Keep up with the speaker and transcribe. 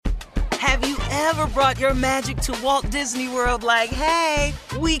Have you ever brought your magic to Walt Disney World like, hey,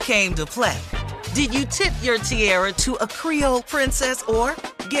 we came to play? Did you tip your tiara to a Creole princess or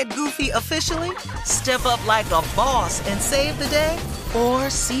get goofy officially? Step up like a boss and save the day? Or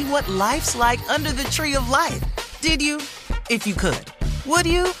see what life's like under the tree of life? Did you? If you could. Would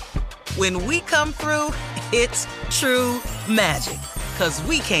you? When we come through, it's true magic. 'Cause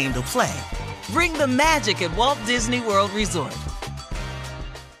we came to play. Bring the magic at Walt Disney World Resort.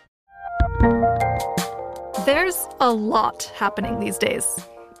 There's a lot happening these days.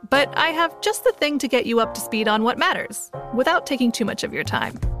 But I have just the thing to get you up to speed on what matters, without taking too much of your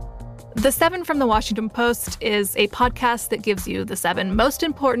time. The 7 from the Washington Post is a podcast that gives you the 7 most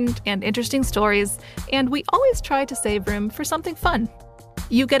important and interesting stories, and we always try to save room for something fun.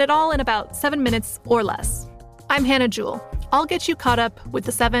 You get it all in about 7 minutes or less. I'm Hannah Jewell. I'll get you caught up with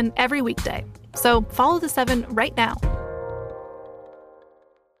the 7 every weekday. So follow the 7 right now.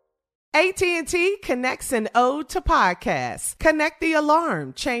 AT&T connects an ode to podcasts. Connect the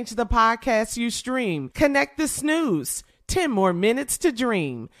alarm. Change the podcast you stream. Connect the snooze. 10 more minutes to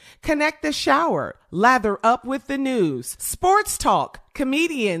dream. Connect the shower. Lather up with the news. Sports talk,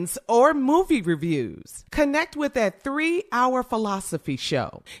 comedians, or movie reviews. Connect with that 3-hour philosophy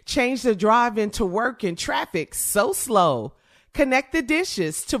show. Change the drive into work in traffic so slow. Connect the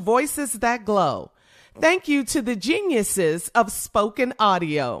dishes to voices that glow. Thank you to the geniuses of spoken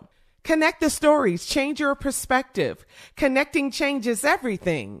audio. Connect the stories, change your perspective. Connecting changes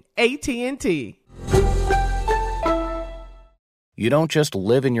everything. AT&T. You don't just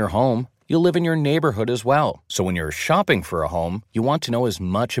live in your home, you live in your neighborhood as well. So when you're shopping for a home, you want to know as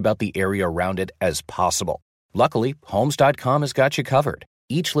much about the area around it as possible. Luckily, Homes.com has got you covered.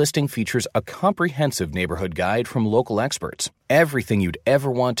 Each listing features a comprehensive neighborhood guide from local experts. Everything you'd ever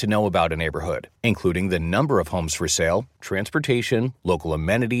want to know about a neighborhood, including the number of homes for sale, transportation, local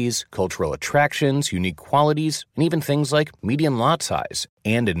amenities, cultural attractions, unique qualities, and even things like median lot size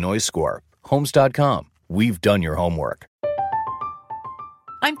and a noise score. Homes.com. We've done your homework.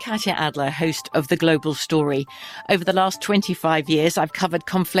 I'm Katya Adler, host of The Global Story. Over the last 25 years, I've covered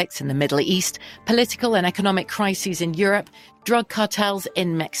conflicts in the Middle East, political and economic crises in Europe, drug cartels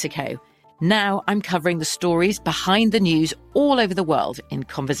in Mexico. Now I'm covering the stories behind the news all over the world in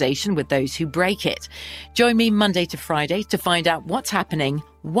conversation with those who break it. Join me Monday to Friday to find out what's happening,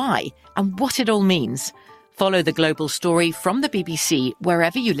 why, and what it all means. Follow The Global Story from the BBC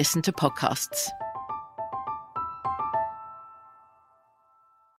wherever you listen to podcasts.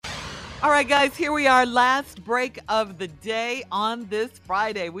 All right, guys, here we are. Last break of the day on this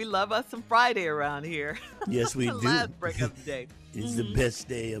Friday. We love us some Friday around here. Yes, we do. Last break of the day. It's the best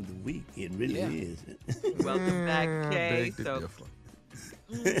day of the week. It really is. Welcome back, Kay.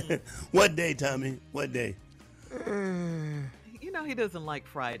 What day, Tommy? What day? You know he doesn't like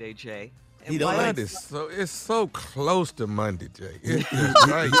Friday, Jay. He don't like it. It's so close to Monday, Jay. It's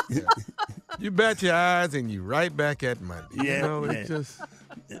right. Yeah. You bat your eyes and you right back at Monday. Yeah, you know, man. it's just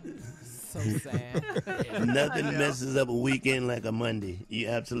so sad. Nothing messes up a weekend like a Monday.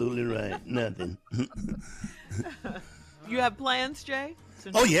 You're absolutely right. Nothing. You have plans, Jay?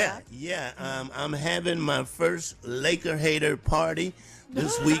 Oh, yeah. Yeah. I'm having my first Laker hater party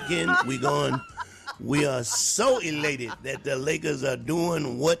this weekend. We are so elated that the Lakers are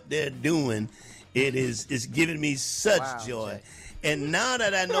doing what they're doing. It's giving me such joy. Jay. And now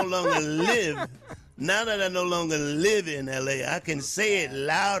that I no longer live in LA, I can say it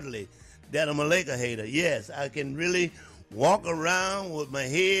loudly that I'm a Laker hater. Yes, I can really walk around with my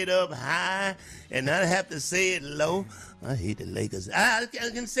head up high and not have to say it low. I hate the Lakers. I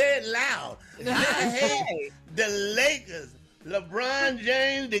can say it loud. I hate the Lakers. LeBron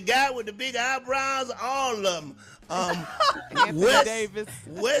James, the guy with the big eyebrows, all of them. Davis.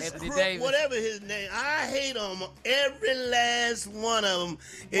 Whatever his name. I hate them, every last one of them.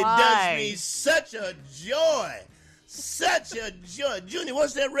 It does me such a joy. Such a joy. Junior,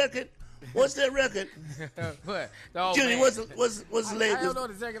 what's that record? What? Junior, what's the latest? I don't know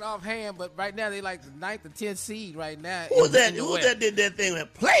the second offhand, but right now they like the 9th or 10th seed right now. Who that did that thing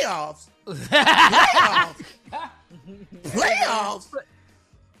with playoffs? Playoffs?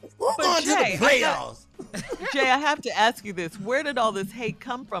 We're going to the playoffs. Jay, I have to ask you this. Where did all this hate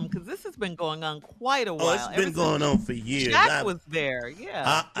come from? Because this has been going on quite a while. Oh, it's been going on for years. Shaq was there,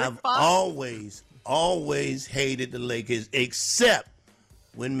 yeah. I've always hated the Lakers, except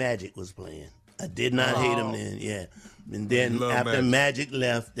when Magic was playing. I did not hate him then, yeah. And then Love after Magic. Magic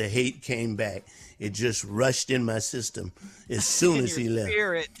left, the hate came back. It just rushed in my system as soon as he left.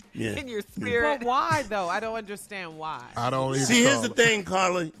 Yeah. In your spirit. But why, though? I don't understand why. I don't even See, here's call the it. thing,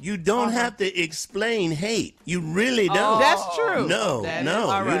 Carla. You don't have to explain hate. You really don't. That's true. No, That is- no,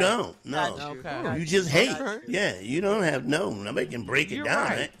 all you right. don't. No. Got you. Okay. You just hate. Yeah, you don't have nobody can break it You're down.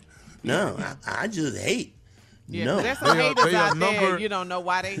 right. No, I just hate. Yeah, no. there's some They are- haters they are out there. number- You don't know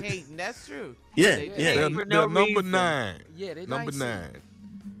why they hating. That's true. Yeah, They yeah. They're, for they're no number reason. 9. Yeah, they Number nice. 9.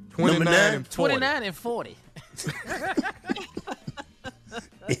 Number 29 9? and 40. 29 and 40.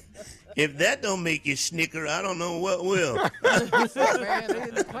 If that don't make you snicker, I don't know what will. Man, they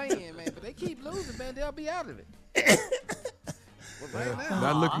didn't playing, man. But they keep losing, man. They'll be out of it. Well, right now.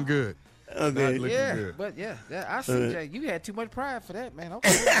 Not looking good. Not Okay. looking Yeah, good. but yeah, I see, Jay. You had too much pride for that, man.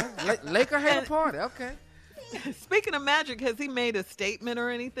 Okay, Laker had a party. Okay. Speaking of Magic, has he made a statement or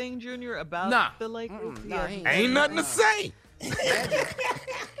anything, Junior, about Nah. the Lakers? Nah, he Ain't nothing to say.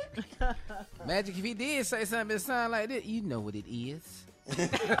 Magic, if he did say something that sound like this, you know what it is.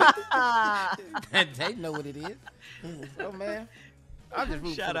 They know what it is. So, man, I'm just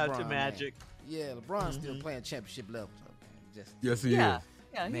rooting Shout for out LeBron, to man. Magic. Yeah, LeBron's still playing championship level. So, just Yes, he Yeah, is.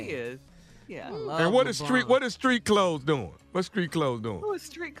 yeah, Man. he is. Yeah. And what is street clothes doing? What's street clothes doing? Who is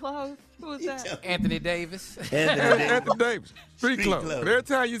Street Clothes? Who is that? Anthony Davis. Anthony Davis. Street Street clothes. clothes. But every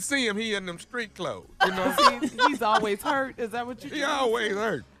time you see him, he in them street clothes. You know, He's always hurt. Is that what you? he always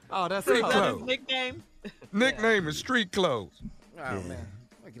hurt. Oh, that's Street cold. Is that clothes. his nickname? Nickname is street clothes. Oh, man.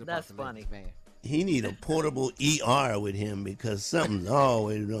 Look at That's the funny. Lakers, man. He need a portable ER with him because something's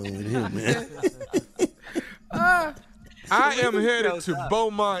always wrong with him, man. I am headed shows to up.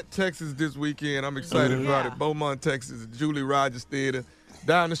 Beaumont, Texas this weekend. I'm excited about it. Beaumont, Texas, Julie Rogers Theater,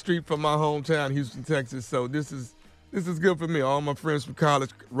 down the street from my hometown, Houston, Texas. So this is good for me. All my friends from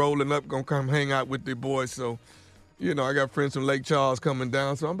college rolling up, gonna come hang out with the boys. So, you know, I got friends from Lake Charles coming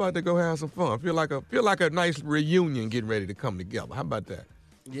down. So I'm about to go have some fun. Feel like a nice reunion getting ready to come together. How about that?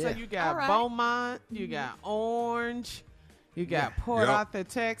 Yeah. So you got All right. Beaumont, you got Orange, you got Port Yep. Arthur,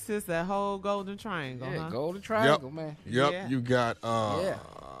 Texas, that whole Golden Triangle, Yeah, huh? Golden Triangle, man. Yep. Yeah. You got Yeah.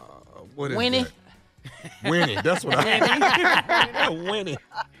 what is Winnie. that? Winnie. That's what I Winnie.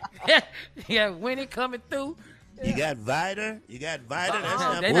 Yeah, Winnie coming through. You got Vida. You got Vida. That's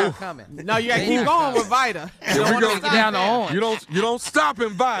not They're not coming. No, you got to They keep not going with Vida. Yeah, we Don't gonna- take it down to Orange. You don't stop in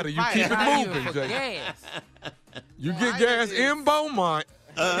Vida. You Vida. keep it Not even moving, for Jay. gas. You get gas in Beaumont.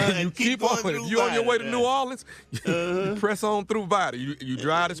 And you keep on. going If through you on your way to Vida, New Orleans, you press on through Vida. You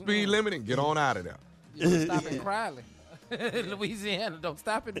drive the speed limit and get on out of there. You don't stop in Crowley. Louisiana, don't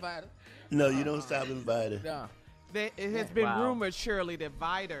stop in Vida. No, you don't stop in Vida. No. It has been Wow. rumored, Shirley, that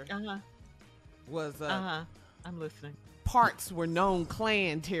Vida was I'm listening. parts were known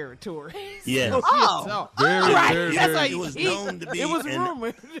Klan territory. Yeah. So, Very, right. very, That's very- how It was known to be It was an-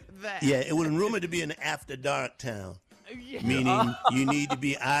 rumored that. Yeah, it was rumored to be an after dark town, meaning you need to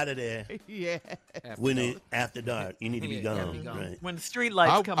be out of there Yeah. when it after dark. You need to be Yeah, you gotta gone. be gone. Right. When the street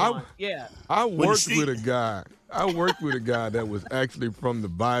lights come on. Yeah. I worked she- with a guy. That was actually from the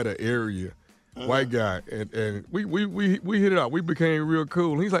Vida area, white guy, and we hit it out. We became real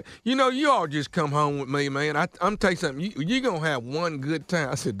cool. And he's like, you all just come home with me, man. I'm telling you something. You gonna have one good time.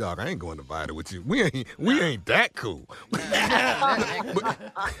 I said, dog, I ain't going to Vida with you. We ain't that cool.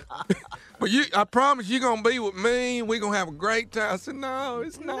 But I promise you gonna be with me. We gonna have a great time. I said, no,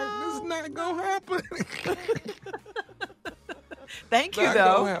 it's not gonna happen. Thank you, Not gonna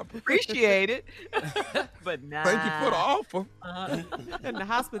though. happen. Appreciate it. But nah. Thank you for the offer. And the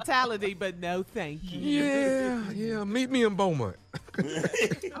hospitality, but no thank you. Yeah. Meet me in Beaumont.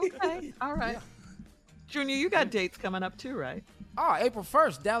 Okay. All right. Junior, you got dates coming up too, right? Oh, April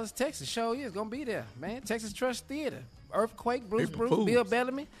 1st, Dallas, Texas. Show is going to be there, man. Texas Trust Theater. Earthquake, Bruce April Bruce, Fools. Bill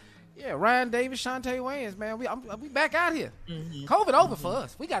Bellamy. Yeah, Ryan Davis, Shantae Wayans, man. We back out here. COVID over for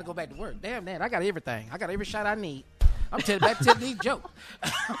us. We got to go back to work. Damn, man. I got everything. I got every shot I need. I'm telling back to these jokes.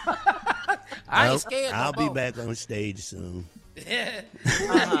 I ain't scared I'll no be more. back on stage soon. You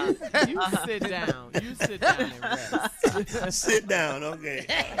sit down. You sit down and rest. Sit down, okay.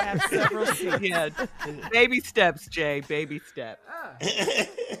 Have several seats. Yeah. Baby steps, Jay. Baby steps.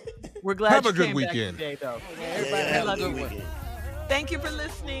 We're glad Have you a good came weekend. back today, though. Everybody Have have a a good good one. weekend. Thank you for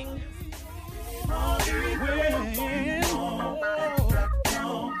listening.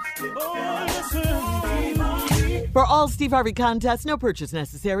 For all Steve Harvey contests, no purchase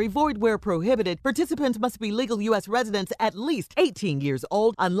necessary, void where prohibited. Participants must be legal U.S. residents at least 18 years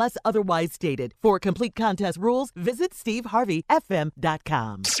old unless otherwise stated. For complete contest rules, visit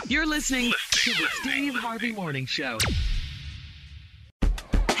SteveHarveyFM.com. You're listening to the Steve Harvey Morning Show.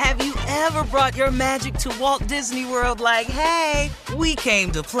 Have you ever brought your magic to Walt Disney World like, hey, we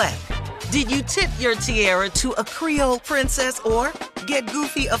came to play? Did you tip your tiara to a Creole princess or get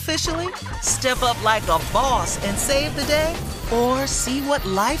goofy officially? Step up like a boss and save the day? Or see what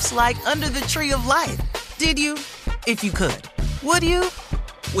life's like under the tree of life? Did you? If you could. Would you?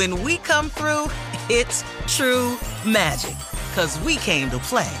 When we come through, it's true magic. 'Cause we came to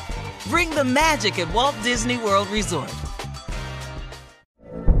play. Bring the magic at Walt Disney World Resort.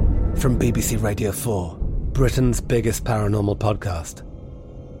 From BBC Radio 4, Britain's biggest paranormal podcast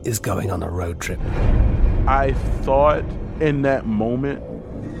is going on a road trip. I thought in that moment,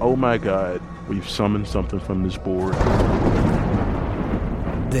 oh my God, we've summoned something from this board.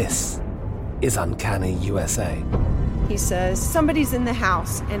 This is Uncanny USA. He says, somebody's in the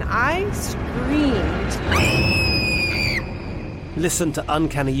house, and I screamed. Listen to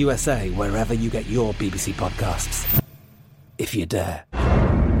Uncanny USA wherever you get your BBC podcasts, if you dare.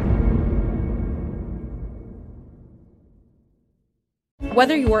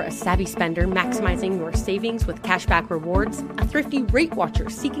 Whether you're a savvy spender maximizing your savings with cashback rewards, a thrifty rate watcher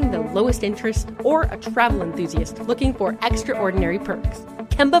seeking the lowest interest, or a travel enthusiast looking for extraordinary perks,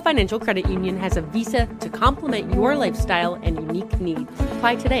 Kemba Financial Credit Union has a visa to complement your lifestyle and unique needs.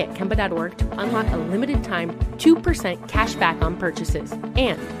 Apply today at Kemba.org to unlock a limited-time 2% cash back on purchases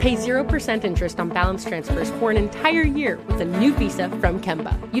and pay 0% interest on balance transfers for an entire year with a new visa from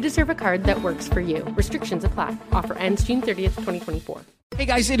Kemba. You deserve a card that works for you. Restrictions apply. Offer ends June 30th, 2024. Hey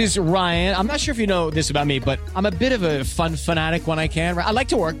guys, it is Ryan. I'm not sure if you know this about me, but I'm a bit of a fun fanatic when I can. I like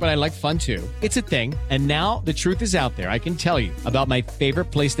to work, but I like fun too. It's a thing. And now the truth is out there. I can tell you about my favorite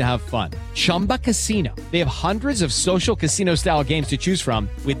place to have fun. Chumba Casino. They have hundreds of social casino style games to choose from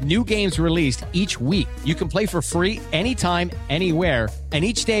with new games released each week. You can play for free anytime, anywhere. And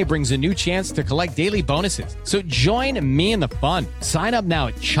each day brings a new chance to collect daily bonuses. So join me in the fun. Sign up now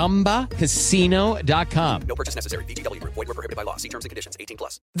at ChumbaCasino.com. No purchase necessary. VGW Group. Void where prohibited by law. See terms and conditions.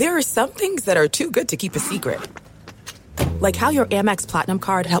 18+. There are some things that are too good to keep a secret. Like how your Amex Platinum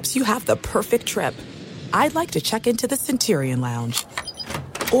card helps you have the perfect trip. I'd like to check into the Centurion Lounge.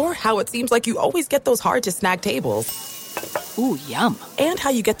 Or how it seems like you always get those hard-to-snag tables. Ooh, yum. And how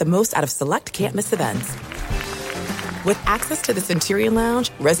you get the most out of select can't-miss events. With access to the Centurion Lounge,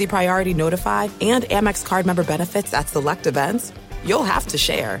 Resi Priority Notify, and Amex card member benefits at select events, you'll have to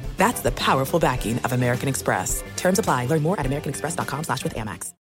share. That's the powerful backing of American Express. Terms apply. Learn more at americanexpress.com/withAmex.